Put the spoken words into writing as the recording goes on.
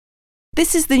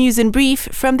This is the news in brief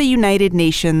from the United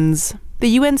Nations.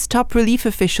 The UN's top relief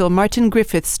official Martin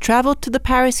Griffiths travelled to the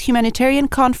Paris Humanitarian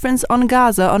Conference on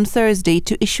Gaza on Thursday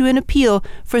to issue an appeal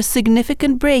for a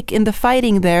significant break in the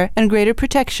fighting there and greater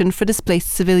protection for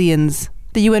displaced civilians.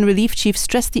 The UN relief chief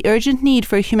stressed the urgent need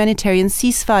for a humanitarian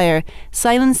ceasefire,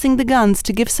 silencing the guns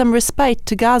to give some respite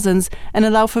to Gazans and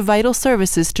allow for vital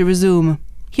services to resume.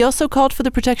 He also called for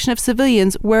the protection of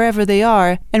civilians wherever they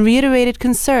are and reiterated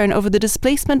concern over the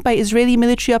displacement by Israeli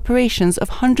military operations of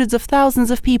hundreds of thousands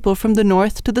of people from the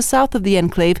north to the south of the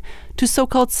enclave to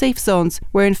so-called safe zones,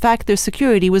 where in fact their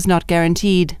security was not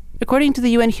guaranteed. According to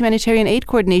the UN Humanitarian Aid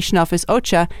Coordination Office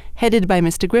OCHA, headed by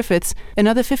Mr. Griffiths,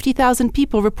 another 50,000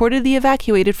 people reportedly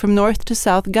evacuated from north to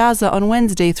south Gaza on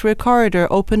Wednesday through a corridor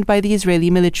opened by the Israeli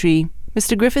military.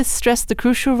 Mr. Griffiths stressed the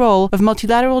crucial role of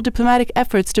multilateral diplomatic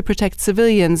efforts to protect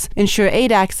civilians, ensure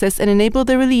aid access, and enable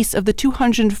the release of the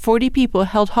 240 people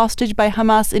held hostage by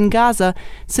Hamas in Gaza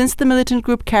since the militant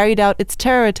group carried out its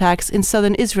terror attacks in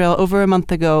southern Israel over a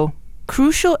month ago.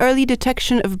 Crucial early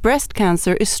detection of breast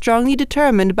cancer is strongly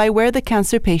determined by where the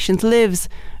cancer patient lives,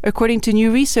 according to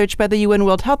new research by the UN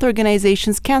World Health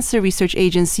Organization's cancer research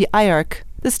agency IARC.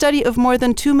 The study of more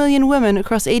than 2 million women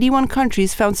across 81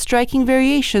 countries found striking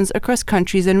variations across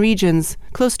countries and regions.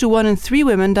 Close to 1 in 3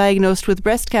 women diagnosed with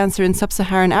breast cancer in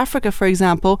sub-Saharan Africa, for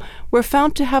example, were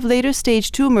found to have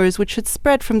later-stage tumors which had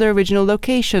spread from their original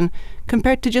location,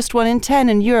 compared to just 1 in 10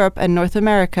 in Europe and North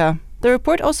America. The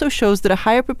report also shows that a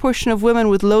higher proportion of women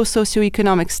with low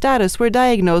socioeconomic status were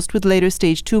diagnosed with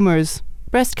later-stage tumors.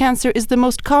 Breast cancer is the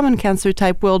most common cancer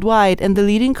type worldwide and the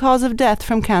leading cause of death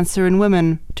from cancer in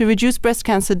women. To reduce breast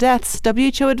cancer deaths,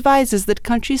 WHO advises that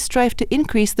countries strive to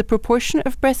increase the proportion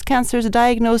of breast cancers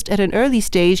diagnosed at an early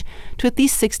stage to at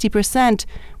least 60%,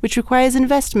 which requires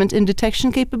investment in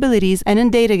detection capabilities and in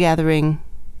data gathering.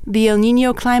 The El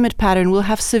Niño climate pattern will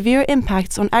have severe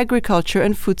impacts on agriculture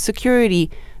and food security,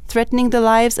 threatening the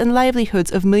lives and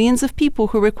livelihoods of millions of people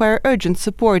who require urgent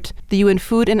support, the UN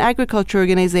Food and Agriculture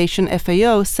Organization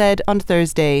FAO said on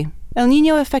Thursday. El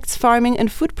Niño affects farming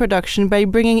and food production by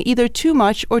bringing either too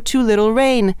much or too little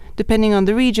rain, depending on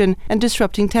the region, and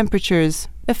disrupting temperatures.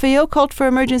 FAO called for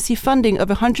emergency funding of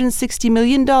 $160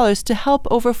 million to help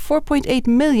over 4.8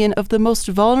 million of the most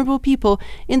vulnerable people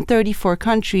in 34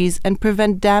 countries and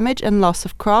prevent damage and loss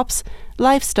of crops,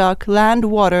 livestock, land,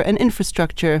 water, and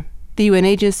infrastructure. The UN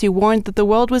agency warned that the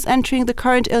world was entering the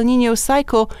current El Niño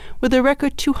cycle with a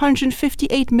record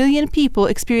 258 million people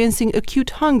experiencing acute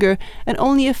hunger and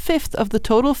only a fifth of the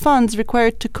total funds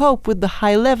required to cope with the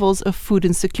high levels of food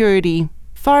insecurity.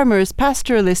 Farmers,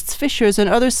 pastoralists, fishers, and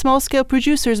other small-scale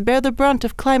producers bear the brunt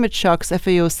of climate shocks,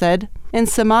 FAO said. In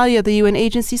Somalia, the UN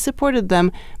agency supported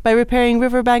them by repairing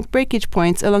riverbank breakage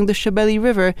points along the Shabelle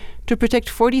River to protect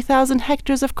 40,000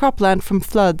 hectares of cropland from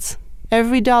floods.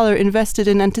 Every dollar invested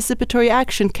in anticipatory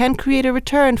action can create a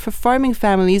return for farming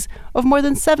families of more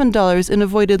than $7 in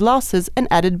avoided losses and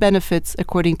added benefits,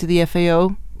 according to the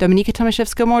FAO. Dominika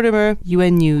Tomaszewska-Mortimer,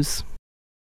 UN News.